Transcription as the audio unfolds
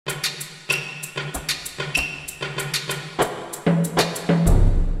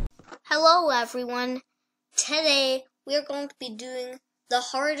Hello everyone, today we are going to be doing the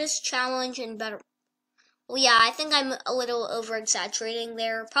hardest challenge in bettermope. Well, yeah, I think I'm a little over-exaggerating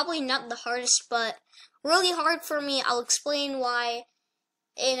there. Probably not the hardest, but really hard for me. I'll explain why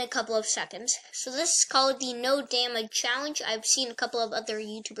in a couple of seconds. So this is called the no damage challenge. I've seen a couple of other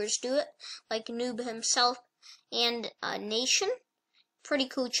YouTubers do it, like Noob himself and Nation. Pretty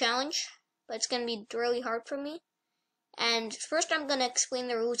cool challenge, but it's going to be really hard for me. And first I'm going to explain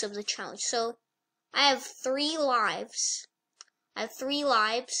the rules of the challenge. So, I have 3 lives.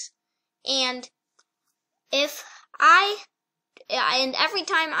 And if every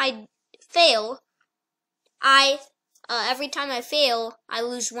time I fail, I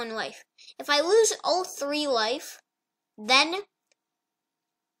lose 1 life. If I lose all 3 life, then,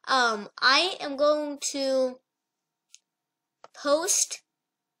 I am going to post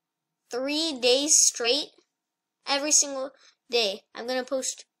 3 days straight every single day. I'm going to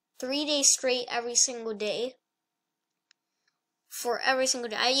post 3 days straight every single day. For every single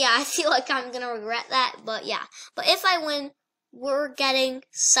day. I feel like I'm going to regret that, but yeah. But if I win, we're getting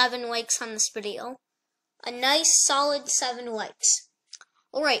 7 likes on this video. A nice solid 7 likes.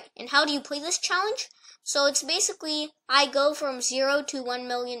 Alright, and how do you play this challenge? So it's basically, I go from 0 to 1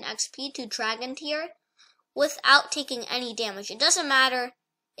 million XP to Dragon tier without taking any damage. It doesn't matter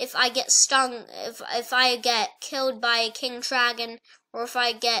if I get stung, if I get killed by a king dragon, or if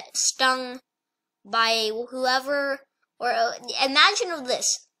I get stung by whoever, or imagine of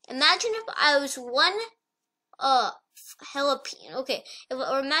this. Imagine if I was one jalapeno. Okay,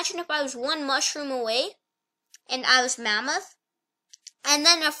 or imagine if I was 1 mushroom away, and I was mammoth, and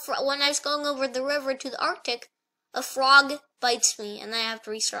then when I was going over the river to the Arctic, a frog bites me, and then I have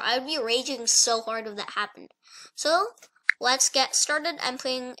to restart. I would be raging so hard if that happened. So let's get started. I'm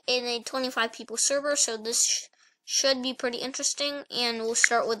playing in a 25 people server, so this should be pretty interesting, and we'll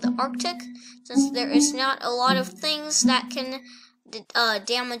start with the Arctic, since there is not a lot of things that can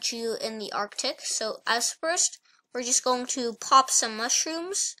damage you in the Arctic. So as first, we're just going to pop some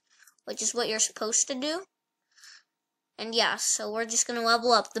mushrooms, which is what you're supposed to do. And yeah, so we're just gonna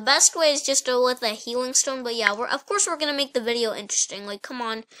level up. The best way is just with a healing stone, but yeah, of course we're gonna make the video interesting. Like, come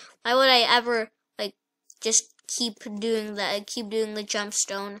on, why would I ever just keep doing the jump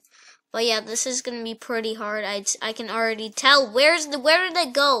stone? But yeah, this is gonna be pretty hard. I can already tell. Where did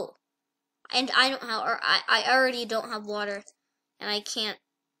it go? And I don't have, or I already don't have water, and I can't.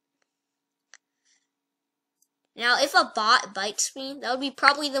 Now, if a bot bites me, that would be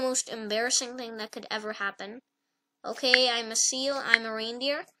probably the most embarrassing thing that could ever happen. Okay, I'm a seal. I'm a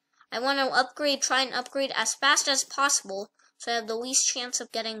reindeer. I want to try and upgrade as fast as possible, so I have the least chance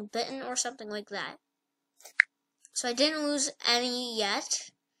of getting bitten or something like that. So I didn't lose any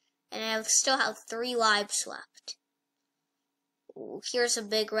yet, and I still have 3 lives left. Ooh, here's a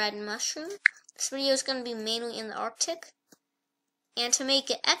big red mushroom. This video is going to be mainly in the Arctic, and to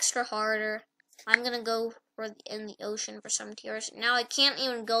make it extra harder, I'm going to go in the ocean for some tiers. Now I can't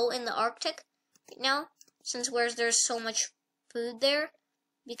even go in the Arctic right now, since there's so much food there,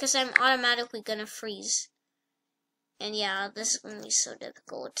 because I'm automatically going to freeze. And yeah, this is going to be so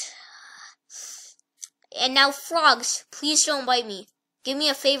difficult. And now, frogs, please don't bite me. Give me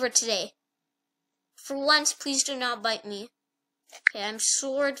a favor today. For once, please do not bite me. Okay, I'm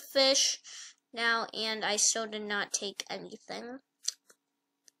swordfish now, and I still did not take anything.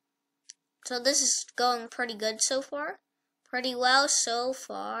 So this is going pretty good so far. Pretty well so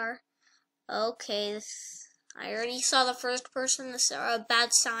far. Okay, I already saw the first person. This is a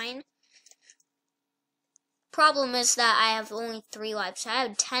bad sign. Problem is that I have only 3 lives. I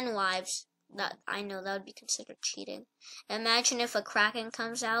have 10 lives. I know that would be considered cheating. Imagine if a kraken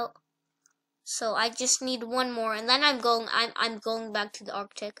comes out. So I just need 1 more, and then I'm going back to the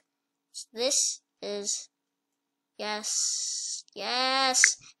Arctic. So this is yes,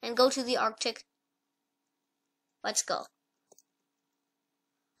 and go to the Arctic. Let's go.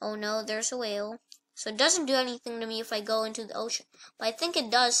 Oh no, there's a whale. So it doesn't do anything to me if I go into the ocean, but I think it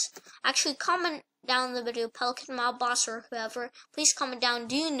does. Actually, comment down in the video, Pelican Mob Boss or whoever. Please comment down.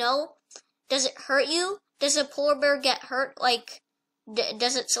 Do you know? Does it hurt you? Does a polar bear get hurt?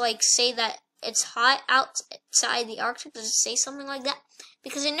 Does it say that it's hot outside the Arctic? Does it say something like that?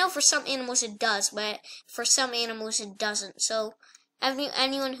 Because I know for some animals it does, but for some animals it doesn't. So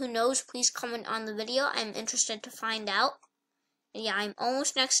anyone who knows, please comment on the video. I'm interested to find out. And yeah, I'm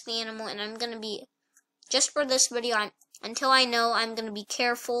almost next to the animal, and I'm gonna be, just for this video, until I know, I'm gonna be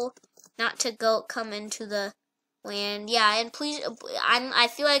careful not to come into the land. Yeah, and please, I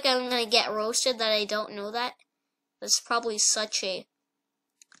feel like I'm gonna get roasted that I don't know that. That's probably such a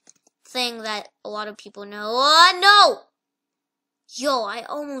thing that a lot of people know. Oh no! Yo, I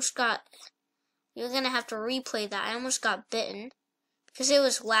almost got... You're gonna have to replay that. I almost got bitten. Because it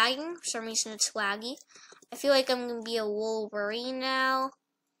was lagging. For some reason it's laggy. I feel like I'm gonna be a Wolverine now.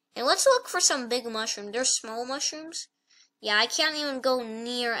 And let's look for some big mushrooms. There's small mushrooms. Yeah, I can't even go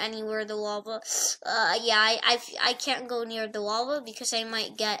near anywhere the lava. Yeah, I can't go near the lava because I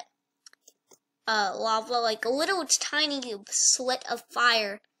might get lava. Like a little tiny slit of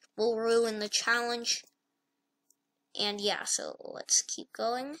fire will ruin the challenge. And yeah, so let's keep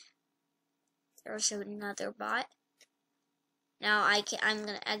going. There's another bot. Now I'm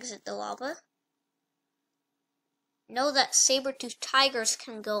gonna exit the lava. Know that saber-toothed tigers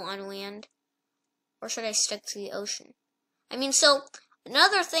can go on land. Or should I stick to the ocean? I mean, so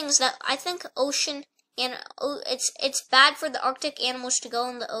another thing is that I think ocean and it's bad for the Arctic animals to go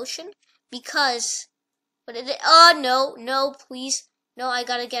in the ocean because no, please. No, I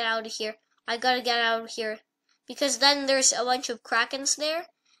gotta get out of here. I gotta get out of here. Because then there's a bunch of krakens there.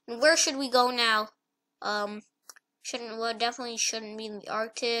 And where should we go now? Definitely shouldn't be in the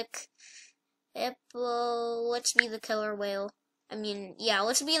Arctic. Let's be the killer whale. I mean, yeah,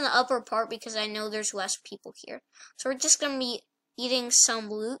 let's be in the upper part because I know there's less people here. So we're just gonna be eating some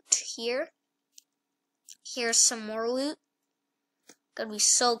loot here. Here's some more loot. Gotta be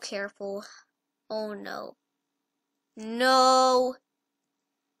so careful. Oh no. No!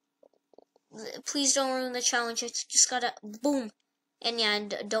 Please don't ruin the challenge. It's just gotta boom. And yeah,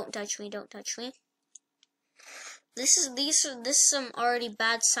 don't touch me, don't touch me. This is some already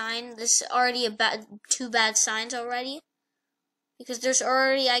bad sign. This is already two bad signs already. Because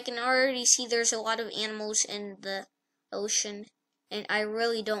I can already see there's a lot of animals in the ocean. And I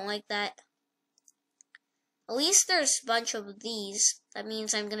really don't like that. At least there's a bunch of these. That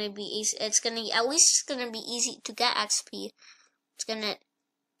means I'm gonna be easy. At least it's gonna be easy to get XP. It's gonna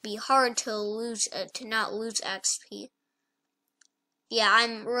be hard to not lose XP. Yeah,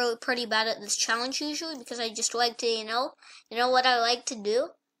 I'm really pretty bad at this challenge usually because I just like to, you know what I like to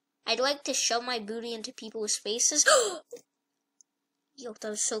do? I'd like to shove my booty into people's faces. Yo, that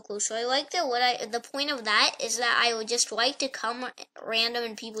was so close. So I like the point of that is that I would just like to come random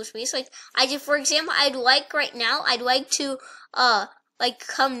in people's face. Like for example, I'd like to like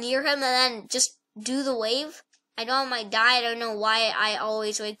come near him and then just do the wave. I know I might die. I don't know why I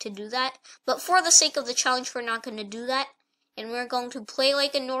always like to do that. But for the sake of the challenge, we're not going to do that. And we're going to play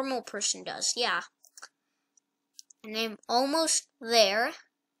like a normal person does. Yeah. And I'm almost there.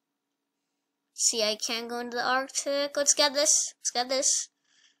 See, I can't go into the Arctic. Let's get this. Let's get this.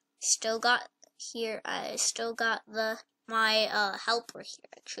 Still got here. I still got my helper here.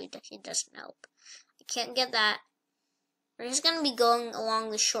 Actually, he doesn't help. I can't get that. We're just gonna be going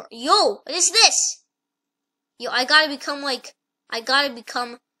along the shore. Yo, what is this? Yo, I gotta become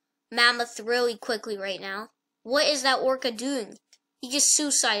mammoth really quickly right now. What is that orca doing? He just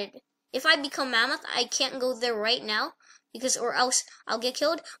suicided. If I become mammoth, I can't go there right now or else I'll get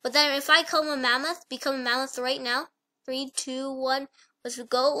killed. But then if I become a mammoth right now. 3, 2, 1. Let's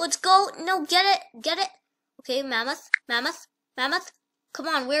go. Let's go. No, get it. Okay, mammoth. Come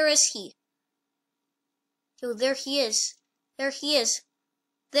on, where is he? Yo, there he is.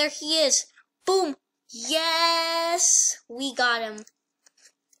 Boom. Yes, we got him.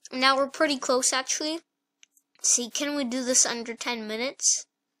 Now we're pretty close actually. See, can we do this under 10 minutes?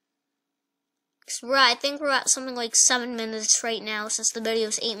 I think we're at something like 7 minutes right now since the video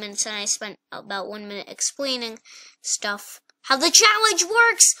is 8 minutes and I spent about 1 minute explaining stuff. How the challenge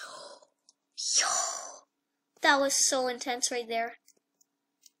works! Yo, that was so intense right there.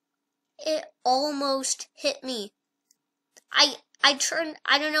 It almost hit me. I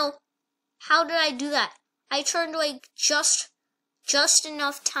don't know. How did I do that? I turned like just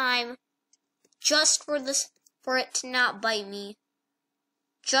enough time just for it to not bite me.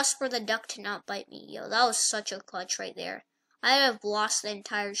 Just for the duck to not bite me. Yo, that was such a clutch right there. I have lost the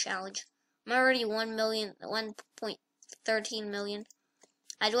entire challenge. I'm already 1.13 million.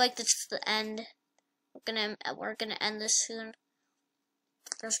 I'd like this to end. We're gonna end this soon.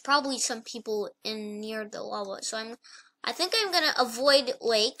 There's probably some people near the lava, so I think I'm gonna avoid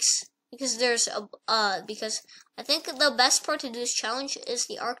lakes because because I think the best part to do this challenge is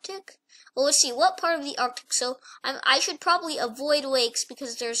the Arctic. Well, let's see, what part of the Arctic? So, I should probably avoid lakes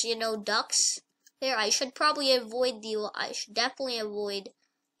because there's, ducks there. I should definitely avoid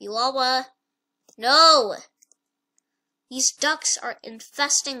the lava. No! These ducks are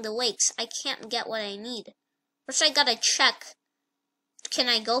infesting the lakes. I can't get what I need. First, I gotta check. Can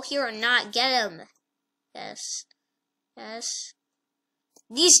I go here or not? Get him. Yes.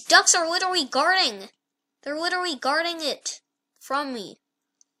 These ducks are literally guarding. They're literally guarding it from me.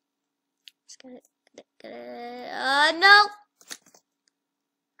 Get it. No!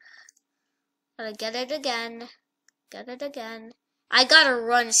 Gotta get it again. Get it again. I gotta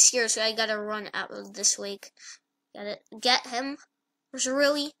run, seriously, I gotta run out of this lake. Get it. Get him.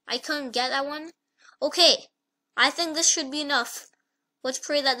 Really? I couldn't get that one? Okay. I think this should be enough. Let's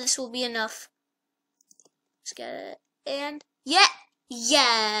pray that this will be enough. Let's get it. And, yeah!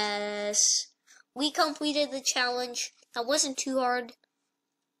 Yes! We completed the challenge. That wasn't too hard.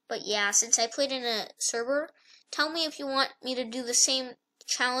 But yeah, since I played in a server, tell me if you want me to do the same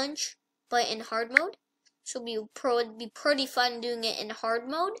challenge, but in hard mode. So it'd be pretty fun doing it in hard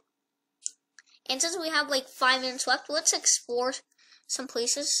mode. And since we have like 5 minutes left, let's explore some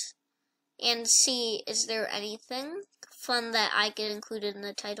places and see, is there anything fun that I could include in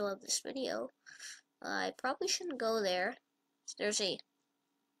the title of this video. I probably shouldn't go there. There's a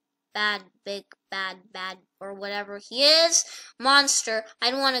big bad or whatever he is monster.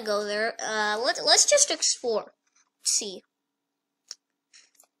 I don't want to go there. Let's just explore. Let's see.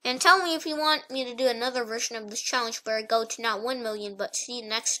 And tell me if you want me to do another version of this challenge where I go to not 1 million, but see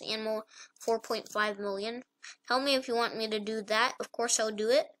next animal 4.5 million. Tell me if you want me to do that. Of course I'll do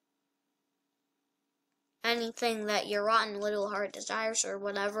it. Anything that your rotten little heart desires or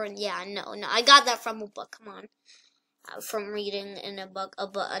whatever. And yeah, no, I got that from a book. Come on. From reading in a book,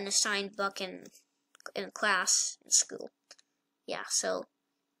 an assigned book in class in school. Yeah, so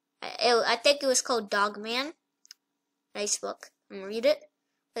I think it was called Dogman. Nice book. And read it.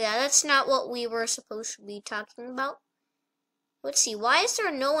 But yeah, that's not what we were supposed to be talking about. Let's see. Why is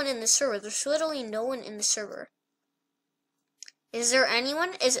there no one in the server? There's literally no one in the server. Is there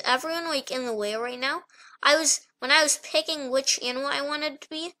anyone? Is everyone like in the way right now? When I was picking which animal I wanted to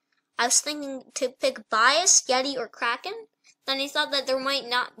be, I was thinking to pick Bias, Yeti, or Kraken. Then I thought that there might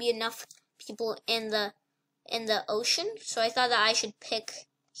not be enough people in the ocean, so I thought that I should pick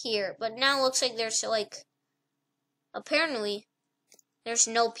here. But now it looks like there's like apparently there's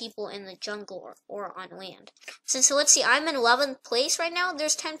no people in the jungle or on land. So let's see, I'm in 11th place right now.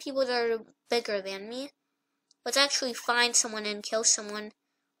 There's 10 people that are bigger than me. Let's actually find someone and kill someone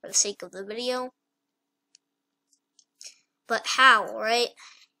for the sake of the video. But how, right?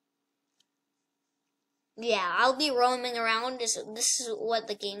 Yeah, I'll be roaming around. This is what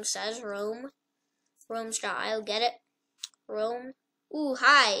the game says. Roam. Roam.io. Get it? Roam. Ooh,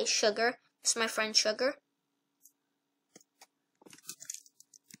 hi, Sugar. This is my friend Sugar.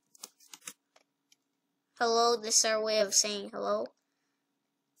 Hello. This is our way of saying hello.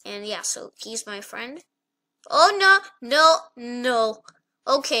 And yeah, so he's my friend. Oh, no.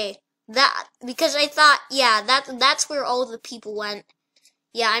 Okay. Because I thought, yeah, that's where all the people went.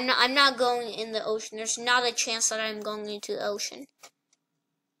 Yeah, I'm not going in the ocean. There's not a chance that I'm going into the ocean.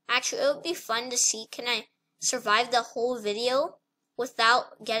 Actually, it would be fun to see. Can I survive the whole video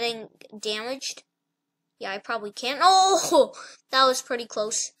without getting damaged? Yeah, I probably can. Oh, that was pretty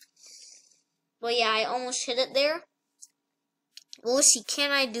close. But yeah, I almost hit it there. Well, let's see.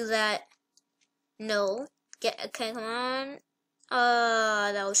 Can I do that? No. Okay, come on.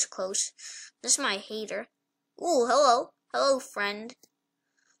 That was close. This is my hater. Ooh, hello. Hello, friend.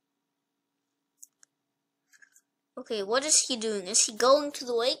 Okay, what is he doing? Is he going to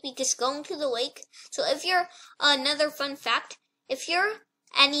the lake? Because going to the lake. So if you're another fun fact, if you're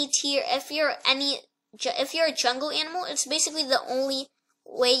if you're a jungle animal, it's basically the only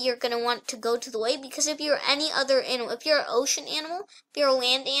way you're gonna want to go to the lake. Because if you're any other animal, if you're an ocean animal, if you're a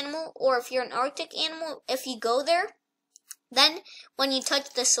land animal, or if you're an Arctic animal, if you go there, then when you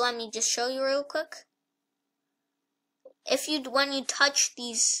touch this, let me just show you real quick. When you touch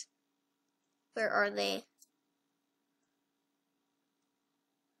these, where are they?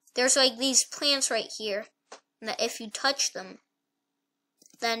 There's like these plants right here, and that if you touch them,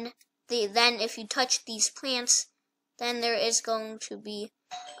 then if you touch these plants, then there is going to be,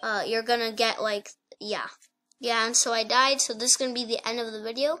 you're gonna get like, yeah, and so I died, so this is gonna be the end of the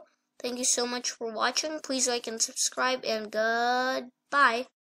video. Thank you so much for watching. Please like and subscribe, and goodbye.